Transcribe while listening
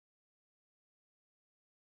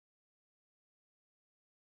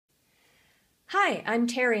Hi, I'm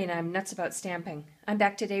Terry and I'm nuts about stamping. I'm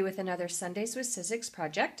back today with another Sundays with Sizzix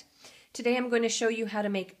project. Today I'm going to show you how to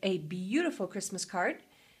make a beautiful Christmas card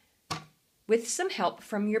with some help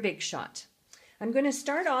from your Big Shot. I'm going to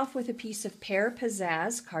start off with a piece of Pear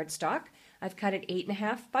Pizzazz cardstock. I've cut it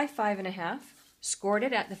 8.5 by 5.5, scored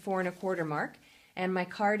it at the 4 1/4 mark, and my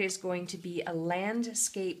card is going to be a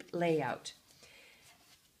landscape layout.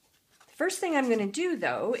 First thing I'm going to do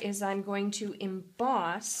though is I'm going to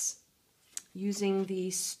emboss using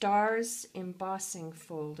the Stars embossing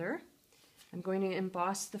folder. I'm going to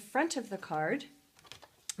emboss the front of the card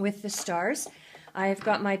with the stars. I've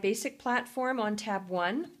got my basic platform on tab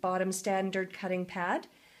 1, bottom standard cutting pad.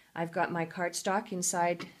 I've got my cardstock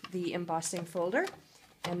inside the embossing folder,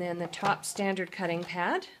 and then the top standard cutting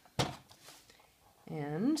pad.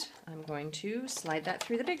 And I'm going to slide that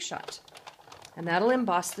through the Big Shot. And that'll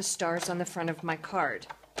emboss the stars on the front of my card.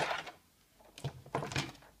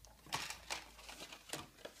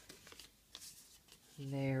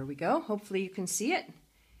 There we go. Hopefully you can see it.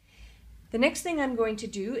 The next thing I'm going to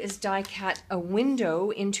do is die cut a window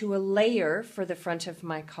into a layer for the front of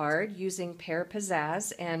my card using Pear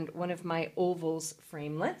Pizzazz and one of my ovals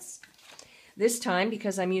framelits. This time,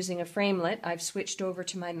 because I'm using a framelit, I've switched over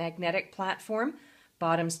to my magnetic platform,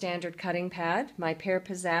 bottom standard cutting pad, my Pear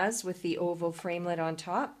Pizzazz with the oval framelit on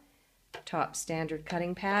top, top standard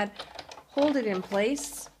cutting pad, hold it in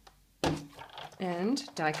place,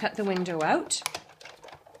 and die cut the window out.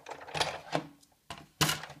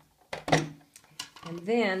 And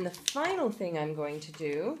then the final thing I'm going to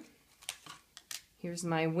do, here's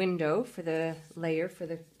my window for the layer for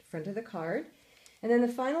the front of the card. And then the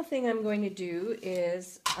final thing I'm going to do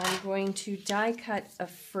is I'm going to die cut a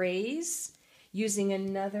phrase using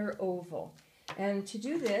another oval. And to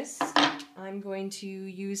do this, I'm going to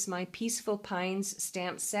use my Peaceful Pines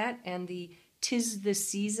stamp set and the 'Tis the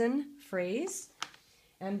Season phrase.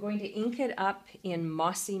 I'm going to ink it up in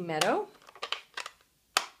Mossy Meadow.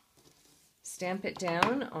 Stamp it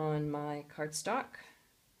down on my cardstock.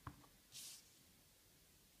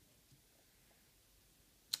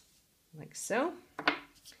 Like so.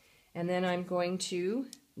 And then I'm going to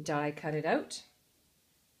die cut it out.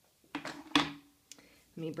 Let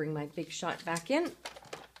me bring my Big Shot back in.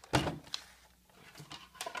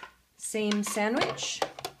 Same sandwich.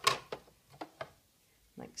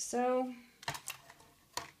 Like so.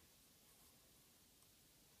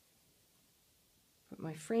 Put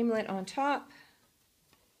my framelit on top.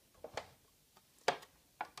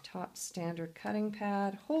 Top standard cutting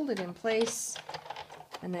pad. Hold it in place.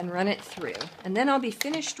 And then run it through. And then I'll be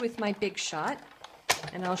finished with my Big Shot,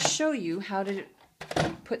 and I'll show you how to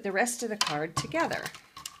put the rest of the card together.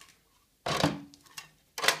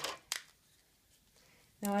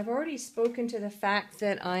 Now I've already spoken to the fact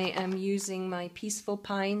that I am using my Peaceful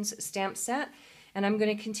Pines stamp set, and I'm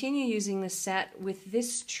going to continue using the set with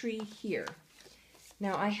this tree here.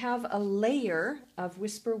 Now I have a layer of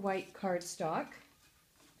Whisper White cardstock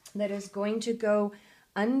that is going to go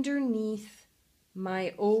underneath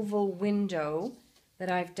my oval window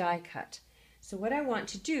that I've die cut. So what I want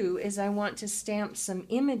to do is I want to stamp some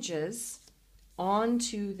images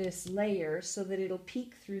onto this layer so that it'll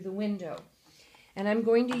peek through the window. And I'm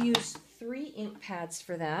going to use 3 ink pads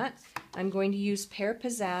for that. I'm going to use Pear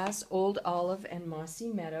Pizzazz, Old Olive, and Mossy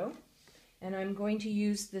Meadow. And I'm going to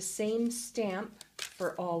use the same stamp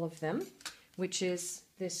for all of them, which is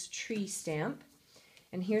this tree stamp.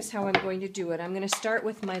 And here's how I'm going to do it. I'm going to start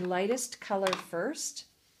with my lightest color first.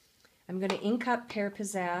 I'm going to ink up Pear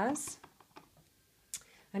Pizzazz.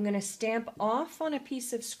 I'm going to stamp off on a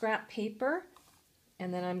piece of scrap paper,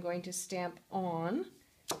 and then I'm going to stamp on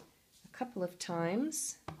a couple of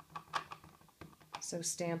times. So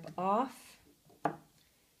stamp off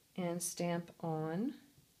and stamp on,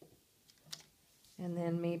 and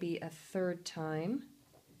then maybe a third time,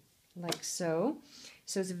 like so.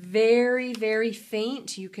 So it's very, very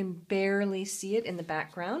faint. You can barely see it in the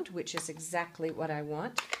background, which is exactly what I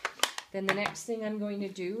want. Then the next thing I'm going to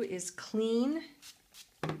do is clean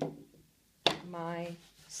my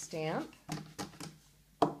stamp.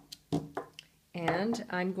 And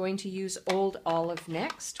I'm going to use Old Olive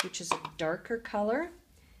next, which is a darker color.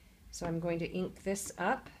 So I'm going to ink this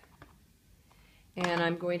up. And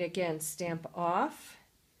I'm going to, again, stamp off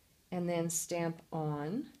and then stamp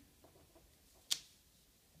on.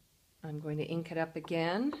 I'm going to ink it up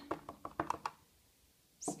again,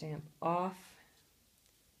 stamp off,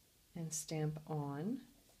 and stamp on,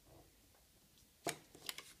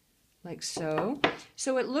 like so.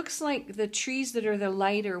 So it looks like the trees that are the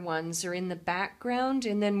lighter ones are in the background,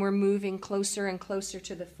 and then we're moving closer and closer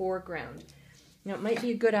to the foreground. Now it might be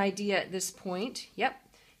a good idea at this point, yep,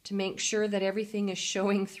 to make sure that everything is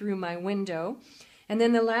showing through my window. And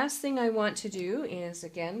then the last thing I want to do is,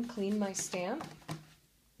 again, clean my stamp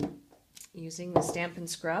using the Stampin'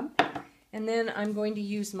 Scrub. And then I'm going to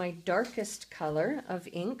use my darkest color of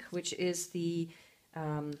ink, which is the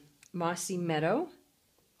Mossy Meadow.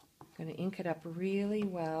 I'm going to ink it up really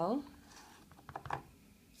well.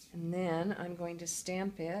 And then I'm going to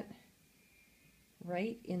stamp it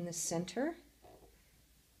right in the center,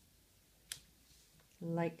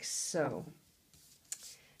 like so.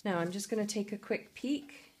 Now I'm just going to take a quick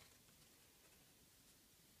peek,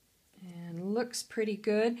 and looks pretty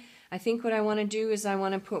good. I think what I want to do is I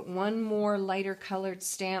want to put one more lighter colored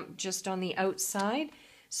stamp just on the outside.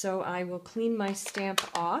 So I will clean my stamp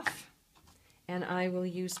off, and I will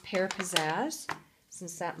use Pear Pizzazz,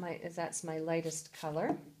 since that's my lightest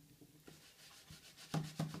color.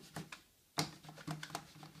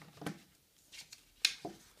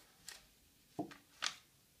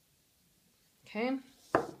 Okay.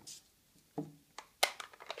 I'll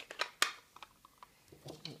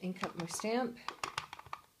ink up my stamp.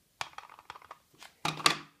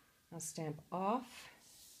 I'll stamp off,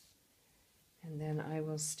 and then I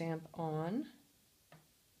will stamp on.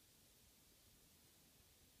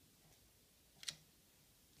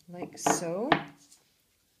 Like so.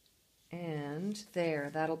 And there,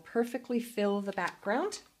 that'll perfectly fill the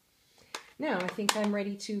background. Now I think I'm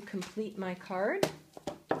ready to complete my card.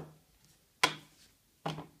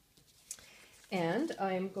 And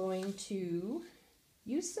I'm going to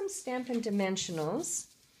use some Stampin' Dimensionals.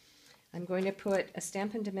 I'm going to put a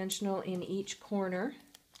Stampin' Dimensional in each corner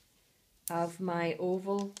of my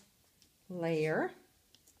oval layer,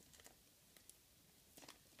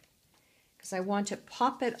 because I want to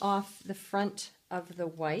pop it off the front of the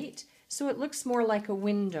white so it looks more like a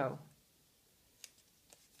window.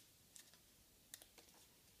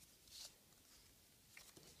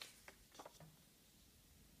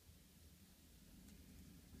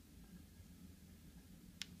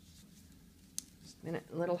 And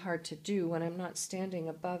it's a little hard to do when I'm not standing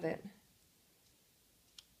above it.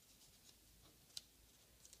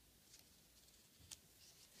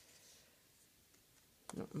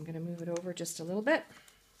 I'm going to move it over just a little bit.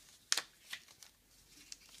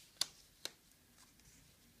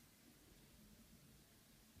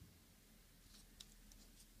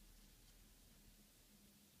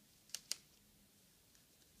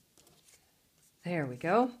 There we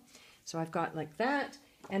go. So I've got like that.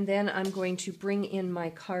 And then I'm going to bring in my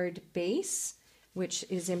card base, which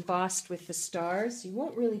is embossed with the stars. You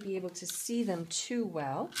won't really be able to see them too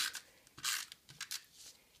well.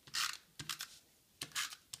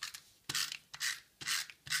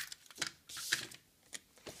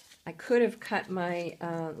 I could have cut my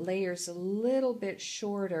layers a little bit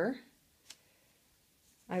shorter.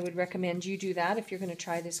 I would recommend you do that if you're going to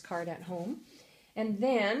try this card at home. And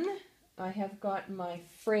then I have got my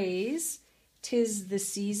phrase, "'Tis the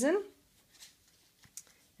season."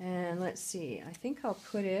 And let's see, I think I'll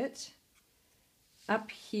put it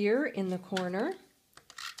up here in the corner.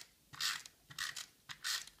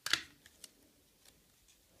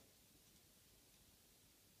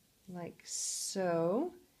 Like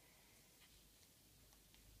so.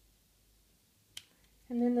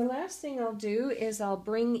 And then the last thing I'll do is I'll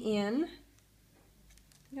bring in,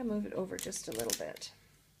 I'm going to move it over just a little bit.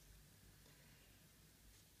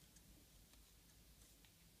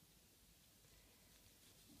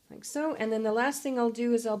 Like so. And then the last thing I'll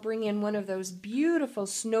do is I'll bring in one of those beautiful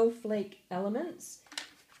snowflake elements,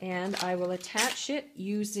 and I will attach it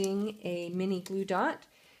using a mini glue dot.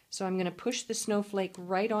 So I'm going to push the snowflake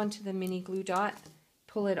right onto the mini glue dot,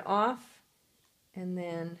 pull it off, and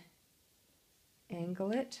then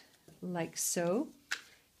angle it like so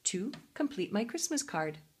to complete my Christmas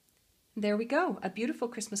card. There we go, a beautiful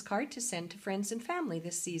Christmas card to send to friends and family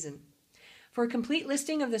this season. For a complete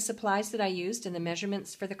listing of the supplies that I used and the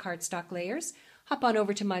measurements for the cardstock layers, hop on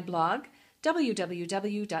over to my blog,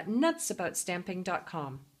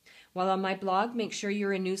 www.nutsaboutsstamping.com. While on my blog, make sure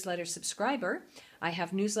you're a newsletter subscriber. I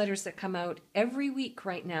have newsletters that come out every week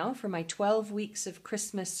right now for my 12 weeks of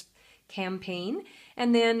Christmas campaign.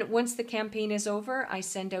 And then once the campaign is over, I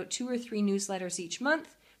send out 2 or 3 newsletters each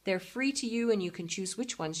month. They're free to you, and you can choose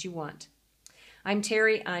which ones you want. I'm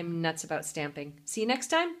Terry. I'm Nuts About Stamping. See you next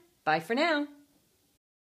time. Bye for now.